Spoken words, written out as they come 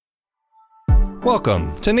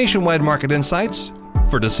Welcome to Nationwide Market Insights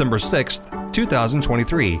for December 6th,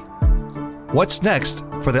 2023. What's next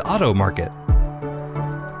for the auto market?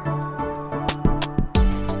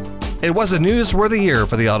 It was a newsworthy year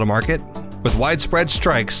for the auto market, with widespread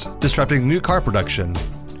strikes disrupting new car production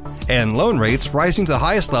and loan rates rising to the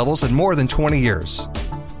highest levels in more than 20 years.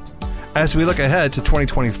 As we look ahead to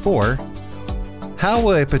 2024, how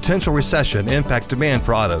will a potential recession impact demand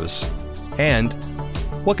for autos? And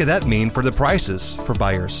what could that mean for the prices for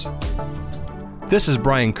buyers? This is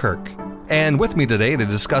Brian Kirk, and with me today to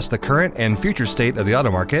discuss the current and future state of the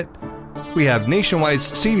auto market, we have Nationwide's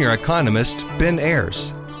senior economist, Ben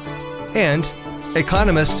Ayers, and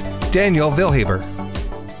economist Daniel Vielhaber.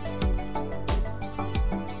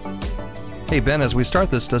 Hey Ben, as we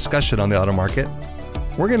start this discussion on the auto market,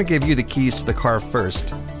 we're going to give you the keys to the car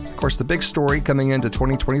first. Of course, the big story coming into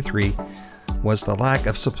 2023 was the lack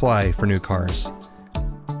of supply for new cars.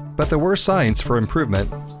 But there were signs for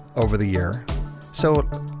improvement over the year. So,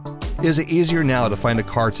 is it easier now to find a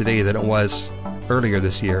car today than it was earlier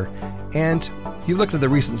this year? And you looked at the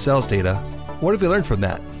recent sales data. What have you learned from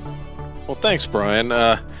that? Well, thanks, Brian.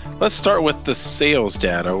 Let's start with the sales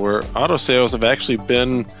data, where auto sales have actually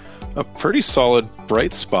been a pretty solid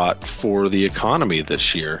bright spot for the economy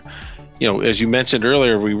this year. You know, as you mentioned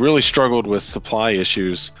earlier, we really struggled with supply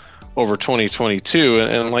issues over 2022,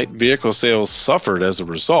 and light vehicle sales suffered as a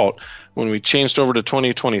result. When we changed over to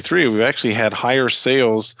 2023, we've actually had higher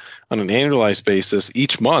sales on an annualized basis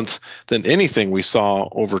each month than anything we saw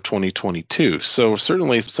over 2022. So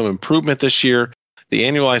certainly some improvement this year. The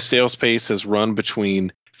annualized sales pace has run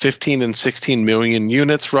between 15 and 16 million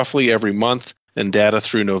units roughly every month, and data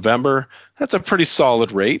through November. That's a pretty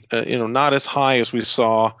solid rate, not as high as we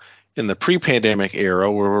saw in the pre-pandemic era,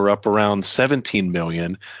 where we're up around 17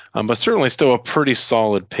 million, but certainly still a pretty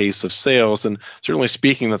solid pace of sales, and certainly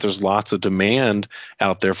speaking that there's lots of demand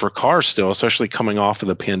out there for cars still, especially coming off of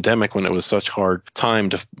the pandemic when it was such a hard time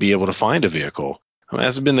to be able to find a vehicle.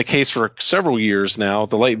 As has been the case for several years now,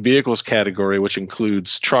 the light vehicles category, which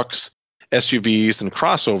includes trucks, SUVs, and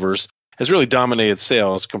crossovers, has really dominated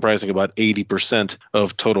sales, comprising about 80%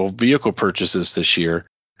 of total vehicle purchases this year.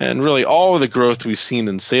 And really all of the growth we've seen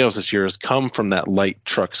in sales this year has come from that light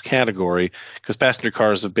trucks category, because passenger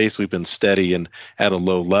cars have basically been steady and at a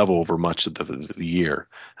low level over much of the year.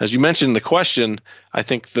 As you mentioned in the question, I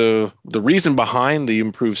think the reason behind the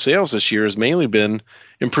improved sales this year has mainly been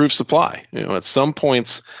improved supply. At some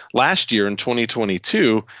points last year in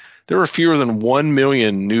 2022, there were fewer than 1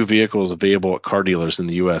 million new vehicles available at car dealers in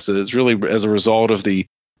the U.S. It's really as a result of the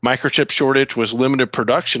microchip shortage, was limited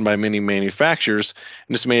production by many manufacturers,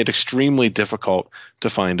 and it's made it extremely difficult to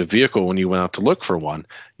find a vehicle when you went out to look for one.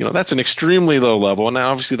 That's an extremely low level, and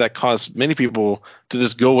obviously that caused many people to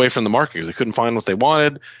just go away from the market because they couldn't find what they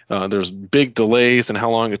wanted. There's big delays in how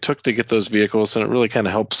long it took to get those vehicles, and it really kind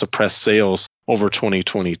of helped suppress sales over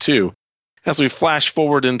 2022. As we flash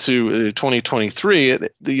forward into 2023,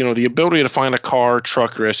 the ability to find a car,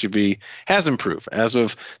 truck, or SUV has improved. As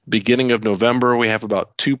of the beginning of November, we have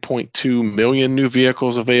about 2.2 million new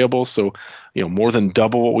vehicles available, so more than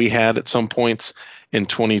double what we had at some points in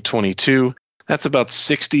 2022. That's about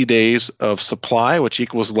 60 days of supply, which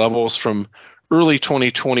equals levels from early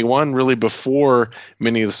 2021, really before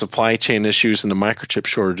many of the supply chain issues and the microchip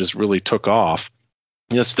shortages really took off.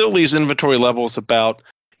 It still leaves inventory levels about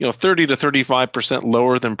 30 to 35%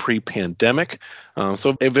 lower than pre-pandemic.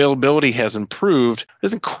 So availability has improved. It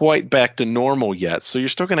isn't quite back to normal yet. So you're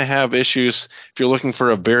still going to have issues if you're looking for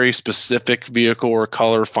a very specific vehicle or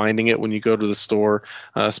color, finding it when you go to the store,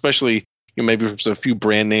 especially maybe there's a few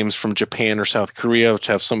brand names from Japan or South Korea, which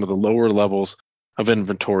have some of the lower levels of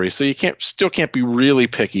inventory. So you still can't be really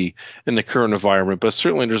picky in the current environment, but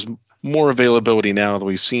certainly there's more availability now than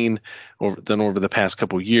we've seen over the past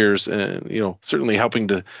couple of years, and certainly helping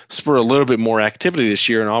to spur a little bit more activity this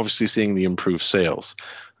year, and obviously seeing the improved sales.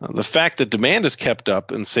 The fact that demand has kept up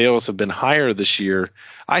and sales have been higher this year,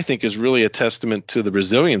 I think, is really a testament to the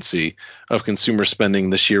resiliency of consumer spending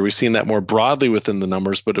this year. We've seen that more broadly within the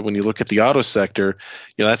numbers, but when you look at the auto sector,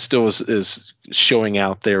 that still is showing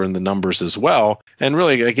out there in the numbers as well. And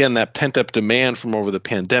really, again, that pent-up demand from over the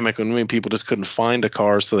pandemic, when many people just couldn't find a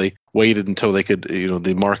car, so they waited until they could,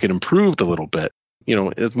 the market improved a little bit.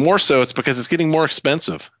 It's more so it's because it's getting more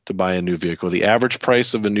expensive to buy a new vehicle. The average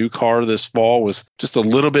price of a new car this fall was just a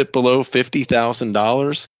little bit below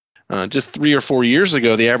 $50,000. Just 3 or 4 years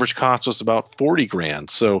ago, the average cost was about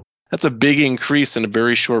 $40,000. So that's a big increase in a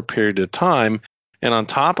very short period of time. And on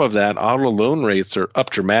top of that, auto loan rates are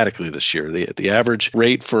up dramatically this year. The average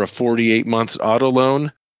rate for a 48-month auto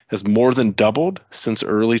loan has more than doubled since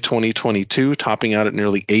early 2022, topping out at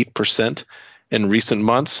nearly 8% in recent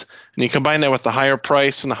months. And you combine that with the higher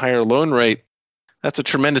price and the higher loan rate, that's a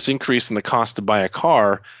tremendous increase in the cost to buy a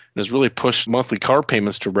car and has really pushed monthly car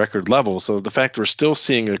payments to record levels. So the fact we're still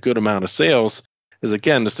seeing a good amount of sales is,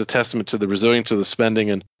 again, just a testament to the resilience of the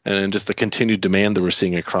spending and just the continued demand that we're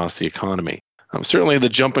seeing across the economy. Certainly, the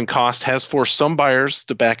jump in cost has forced some buyers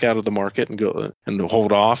to back out of the market and go and to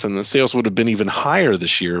hold off, and the sales would have been even higher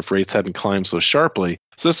this year if rates hadn't climbed so sharply.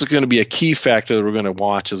 So this is going to be a key factor that we're going to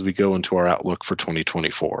watch as we go into our outlook for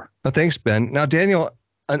 2024. Thanks, Ben. Now, Daniel,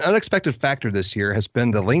 an unexpected factor this year has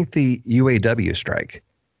been the lengthy UAW strike.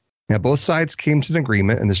 Now, both sides came to an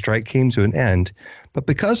agreement and the strike came to an end, but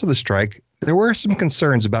because of the strike, there were some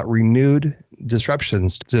concerns about renewed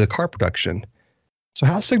disruptions to the car production. So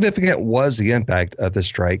how significant was the impact of the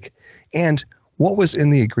strike, and what was in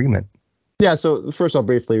the agreement? Yeah, so first I'll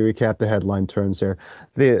briefly recap the headline terms here.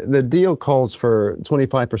 The deal calls for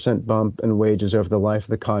 25% bump in wages over the life of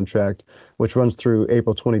the contract, which runs through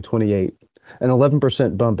April 2028, and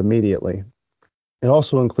 11% bump immediately. It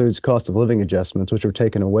also includes cost of living adjustments, which were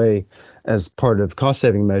taken away as part of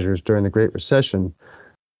cost-saving measures during the Great Recession,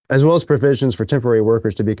 as well as provisions for temporary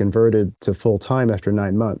workers to be converted to full-time after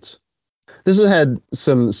 9 months. This has had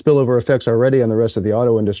some spillover effects already on the rest of the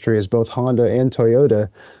auto industry, as both Honda and Toyota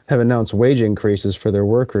have announced wage increases for their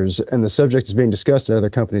workers, and the subject is being discussed at other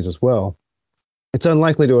companies as well. It's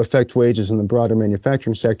unlikely to affect wages in the broader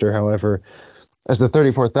manufacturing sector, however, as the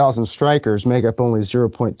 34,000 strikers make up only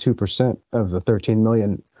 0.2% of the 13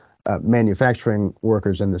 million manufacturing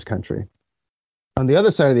workers in this country. On the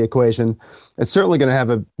other side of the equation, it's certainly going to have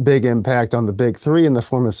a big impact on the big three in the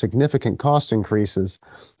form of significant cost increases.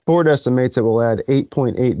 Ford estimates it will add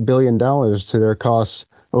 $8.8 billion to their costs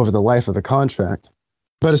over the life of the contract.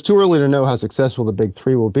 But it's too early to know how successful the big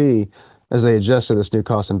three will be as they adjust to this new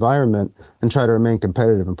cost environment and try to remain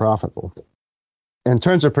competitive and profitable. In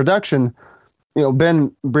terms of production,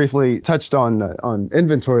 Ben briefly touched on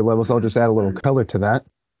inventory levels. I'll just add a little color to that.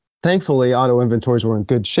 Thankfully, auto inventories were in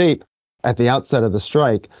good shape at the outset of the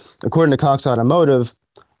strike. According to Cox Automotive,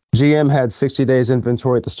 GM had 60 days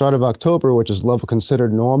inventory at the start of October, which is level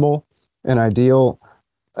considered normal and ideal,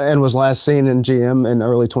 and was last seen in GM in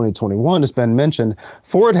early 2021, as Ben mentioned.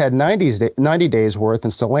 Ford had 90 days worth,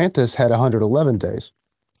 and Stellantis had 111 days.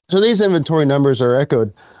 So these inventory numbers are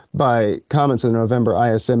echoed by comments in the November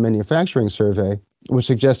ISM manufacturing survey, which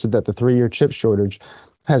suggested that the 3-year chip shortage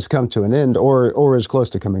has come to an end or is close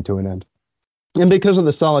to coming to an end. And because of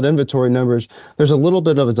the solid inventory numbers, there's a little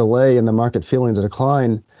bit of a delay in the market feeling the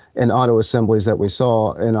decline in auto assemblies that we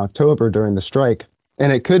saw in October during the strike.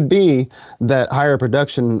 And it could be that higher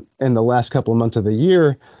production in the last couple of months of the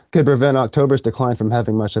year could prevent October's decline from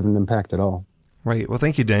having much of an impact at all. Right. Well,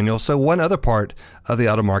 thank you, Daniel. So one other part of the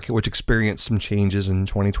auto market which experienced some changes in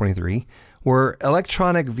 2023 were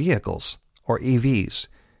electronic vehicles, or EVs.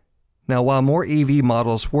 Now, while more EV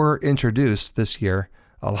models were introduced this year,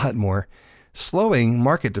 a lot more, slowing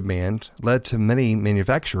market demand led to many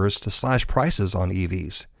manufacturers to slash prices on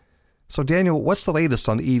EVs. So, Daniel, what's the latest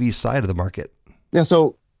on the EV side of the market? Yeah,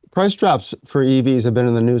 so price drops for EVs have been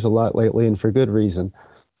in the news a lot lately, and for good reason.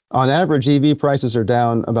 On average, EV prices are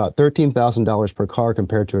down about $13,000 per car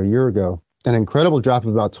compared to a year ago, an incredible drop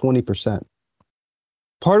of about 20%.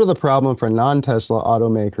 Part of the problem for non-Tesla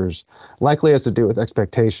automakers likely has to do with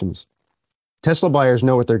expectations. Tesla buyers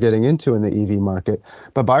know what they're getting into in the EV market,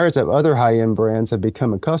 but buyers of other high-end brands have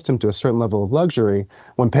become accustomed to a certain level of luxury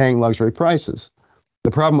when paying luxury prices.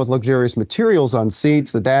 The problem with luxurious materials on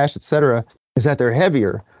seats, the dash, etc., is that they're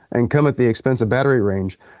heavier and come at the expense of battery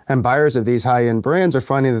range, and buyers of these high-end brands are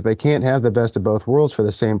finding that they can't have the best of both worlds for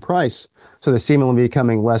the same price, so they're seemingly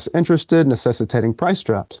becoming less interested, necessitating price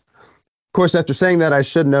drops. Of course, after saying that, I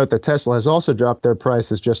should note that Tesla has also dropped their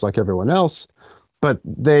prices just like everyone else, but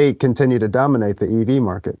they continue to dominate the EV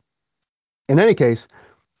market. In any case,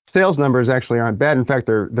 sales numbers actually aren't bad. In fact,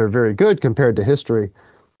 they're very good compared to history.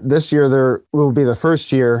 This year, there will be the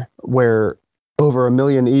first year where over 1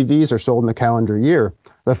 million EVs are sold in a calendar year.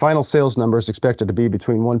 The final sales number is expected to be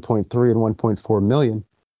between 1.3 and 1.4 million.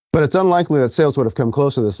 But it's unlikely that sales would have come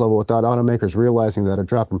close to this level without automakers realizing that a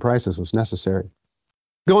drop in prices was necessary.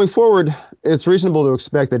 Going forward, it's reasonable to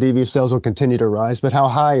expect that EV sales will continue to rise, but how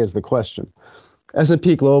high is the question?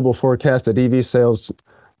 S&P Global forecasts that EV sales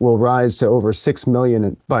will rise to over 6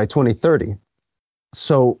 million by 2030.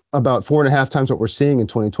 So about 4.5 times what we're seeing in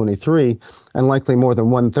 2023, and likely more than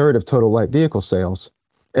 1/3 of total light vehicle sales,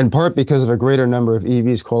 in part because of a greater number of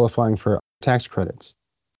EVs qualifying for tax credits.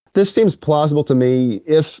 This seems plausible to me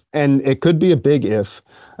if, and it could be a big if,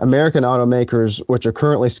 American automakers, which are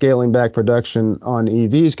currently scaling back production on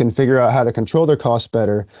EVs, can figure out how to control their costs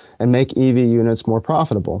better and make EV units more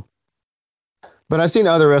profitable. But I've seen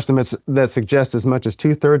other estimates that suggest as much as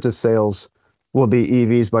 2/3 of sales will be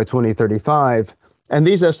EVs by 2035, and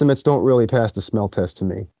these estimates don't really pass the smell test to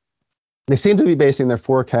me. They seem to be basing their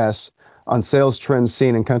forecasts on sales trends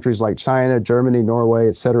seen in countries like China, Germany, Norway,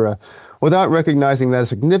 etc., without recognizing that a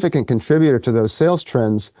significant contributor to those sales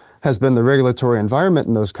trends has been the regulatory environment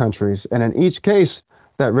in those countries. And in each case,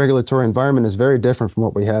 that regulatory environment is very different from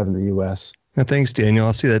what we have in the U.S. Thanks, Daniel.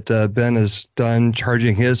 I see that Ben is done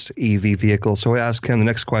charging his EV vehicle. So we ask him the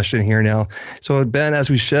next question here now. So Ben, as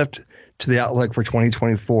we shift to the outlook for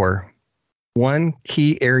 2024, one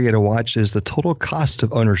key area to watch is the total cost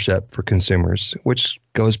of ownership for consumers, which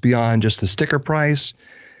goes beyond just the sticker price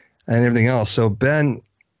and everything else. So Ben,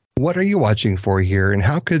 what are you watching for here, and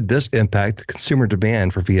how could this impact consumer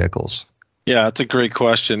demand for vehicles? Yeah, that's a great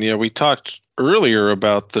question. We talked earlier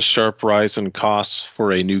about the sharp rise in costs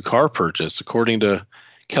for a new car purchase. According to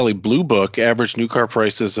Kelley Blue Book, average new car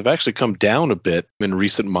prices have actually come down a bit in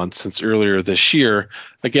recent months since earlier this year.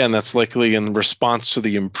 Again, that's likely in response to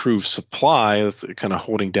the improved supply. That's kind of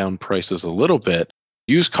holding down prices a little bit.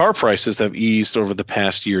 Used car prices have eased over the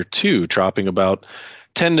past year too, dropping about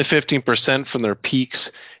 10 to 15% from their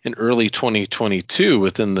peaks in early 2022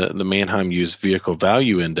 within the Manheim Used Vehicle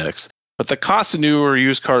Value Index. But the cost of new or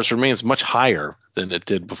used cars remains much higher than it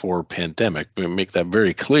did before pandemic. We make that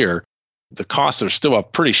very clear. The costs are still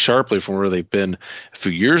up pretty sharply from where they've been a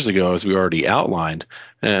few years ago, as we already outlined.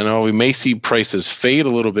 And while we may see prices fade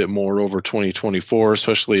a little bit more over 2024,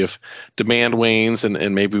 especially if demand wanes and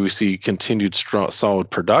maybe we see continued strong, solid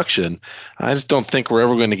production, I just don't think we're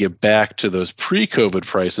ever going to get back to those pre-COVID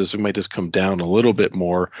prices. We might just come down a little bit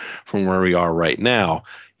more from where we are right now.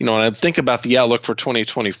 When I think about the outlook for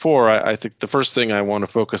 2024, I think the first thing I want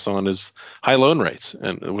to focus on is high loan rates,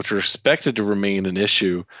 and which are expected to remain an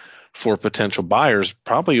issue for potential buyers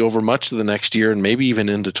probably over much of the next year and maybe even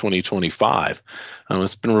into 2025.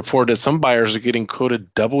 It's been reported some buyers are getting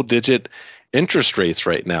quoted double-digit interest rates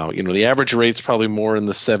right now. The average rate's probably more in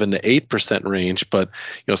the 7 to 8% range, but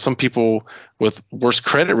some people with worse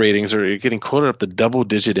credit ratings are getting quoted up to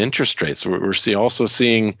double-digit interest rates. We're also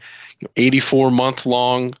seeing 84-month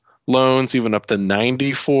long loans, even up to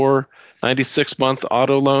 96-month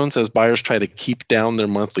auto loans as buyers try to keep down their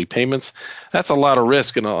monthly payments. That's a lot of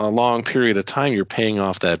risk in a long period of time you're paying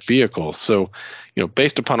off that vehicle. So,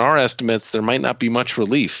 based upon our estimates, there might not be much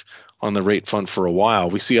relief on the rate front for a while.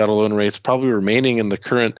 We see auto loan rates probably remaining in the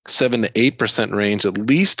current 7 to 8% range at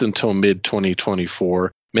least until mid-2024.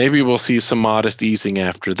 Maybe we'll see some modest easing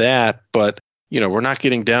after that, but we're not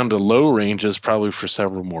getting down to low ranges probably for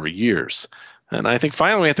several more years. And I think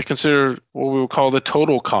finally we have to consider what we would call the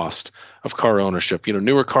total cost of car ownership.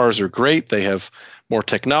 Newer cars are great. They have more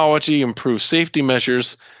technology, improved safety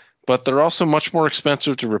measures, but they're also much more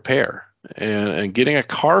expensive to repair. And getting a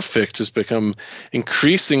car fixed has become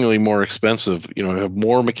increasingly more expensive.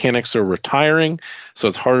 More mechanics are retiring, so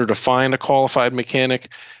it's harder to find a qualified mechanic.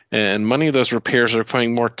 And many of those repairs are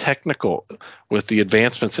becoming more technical with the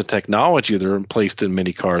advancements in technology that are placed in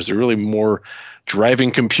many cars. They're really more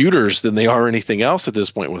driving computers than they are anything else at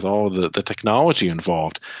this point with all of the technology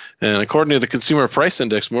involved. And according to the Consumer Price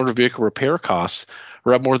Index, motor vehicle repair costs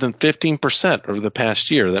are up more than 15% over the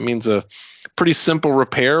past year. That means a pretty simple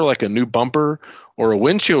repair like a new bumper or a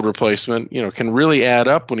windshield replacement, can really add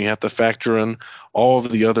up when you have to factor in all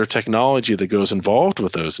of the other technology that goes involved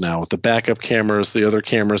with those now, with the backup cameras, the other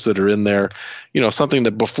cameras that are in there. Something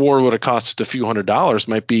that before would have cost a few $100s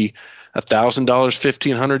might be $1,000,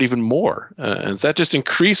 $1,500, even more. And that just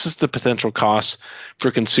increases the potential costs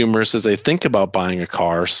for consumers as they think about buying a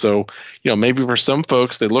car. So, maybe for some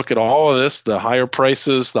folks, they look at all of this, the higher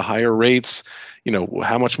prices, the higher rates,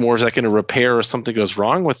 how much more is that going to repair if something goes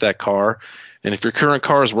wrong with that car? And if your current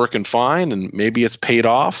car is working fine and maybe it's paid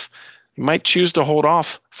off, you might choose to hold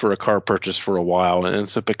off for a car purchase for a while. And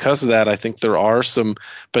so because of that, I think there are some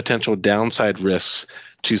potential downside risks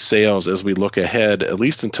to sales as we look ahead, at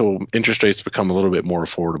least until interest rates become a little bit more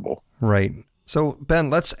affordable. Right. So,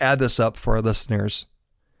 Ben, let's add this up for our listeners.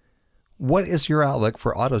 What is your outlook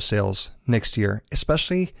for auto sales next year,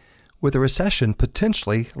 especially with a recession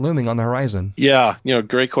potentially looming on the horizon? Yeah,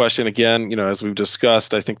 great question. Again, as we've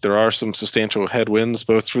discussed, I think there are some substantial headwinds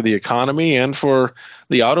both for the economy and for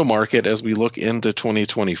the auto market as we look into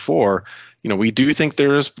 2024. We do think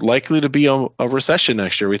there is likely to be a recession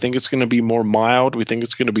next year. We think it's going to be more mild. We think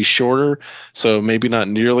it's going to be shorter. So maybe not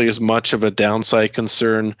nearly as much of a downside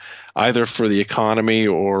concern either for the economy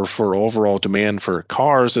or for overall demand for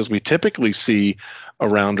cars as we typically see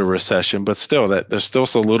around a recession. But still, that there's still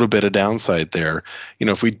a little bit of downside there.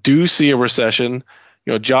 If we do see a recession,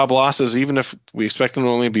 job losses, even if we expect them to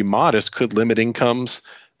only be modest, could limit incomes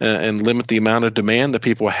and limit the amount of demand that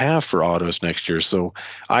people have for autos next year. So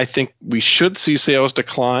I think we should see sales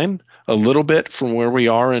decline a little bit from where we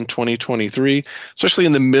are in 2023, especially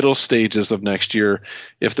in the middle stages of next year.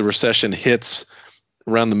 If the recession hits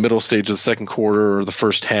around the middle stage of the second quarter or the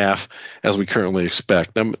first half, as we currently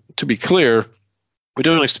expect. Now, to be clear, we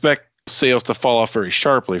don't expect sales to fall off very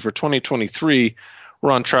sharply. For 2023,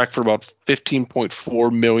 we're on track for about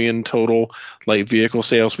 15.4 million total light vehicle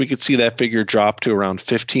sales. We could see that figure drop to around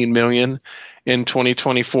 15 million in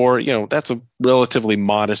 2024. That's a relatively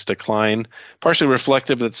modest decline, partially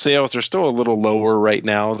reflective that sales are still a little lower right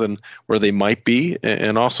now than where they might be,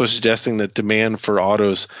 and also suggesting that demand for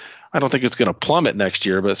autos, I don't think it's going to plummet next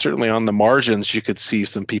year, but certainly on the margins, you could see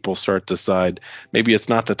some people start to decide maybe it's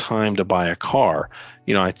not the time to buy a car.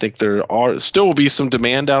 I think there still will be some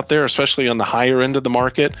demand out there, especially on the higher end of the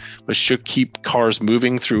market, which should keep cars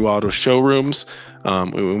moving through auto showrooms.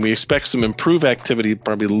 We expect some improved activity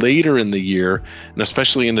probably later in the year, and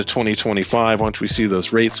especially into 2025, once we see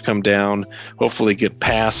those rates come down, hopefully get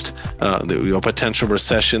past the potential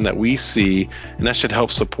recession that we see, and that should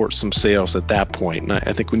help support some sales at that point. And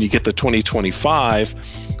I think when you get to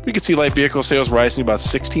 2025, we could see light vehicle sales rising about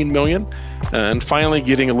 16 million, and finally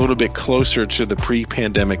getting a little bit closer to the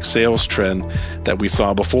pre-pandemic sales trend that we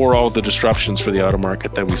saw before all the disruptions for the auto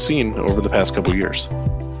market that we've seen over the past couple of years.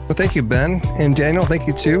 Well, thank you, Ben. And Daniel, thank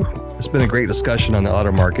you too. It's been a great discussion on the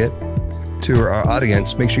auto market. To our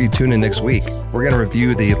audience, make sure you tune in next week. We're going to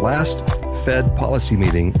review the last Fed policy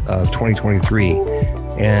meeting of 2023.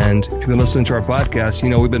 And if you've been listening to our podcast,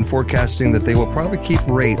 we've been forecasting that they will probably keep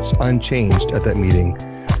rates unchanged at that meeting.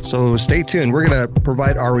 So stay tuned. We're going to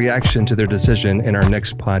provide our reaction to their decision in our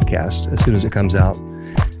next podcast as soon as it comes out.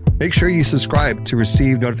 Make sure you subscribe to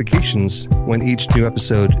receive notifications when each new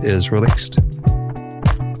episode is released.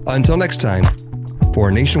 Until next time, for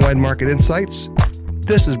Nationwide Market Insights,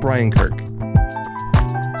 this is Brian Kirk.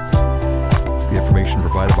 The information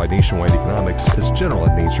provided by Nationwide Economics is general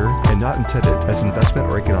in nature and not intended as investment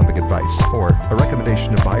or economic advice or a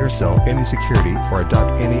recommendation to buy or sell any security or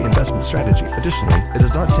adopt any investment strategy. Additionally, it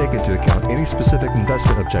does not take into account any specific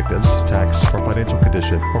investment objectives, tax or financial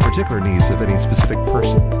condition, or particular needs of any specific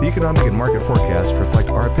person. The economic and market forecasts reflect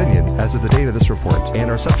our opinion as of the date of this report and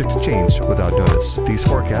are subject to change without notice. These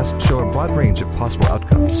forecasts show a broad range of possible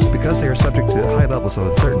outcomes. Because they are subject to high levels of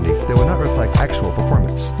uncertainty, they will not reflect actual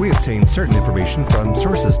performance. We obtain certain information from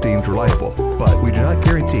sources deemed reliable, but we do not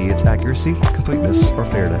guarantee its accuracy, completeness, or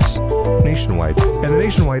fairness. Nationwide and the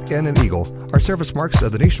Nationwide N and Eagle are service marks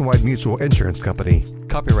of the Nationwide Mutual Insurance Company.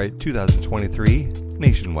 Copyright 2023,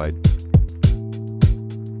 Nationwide.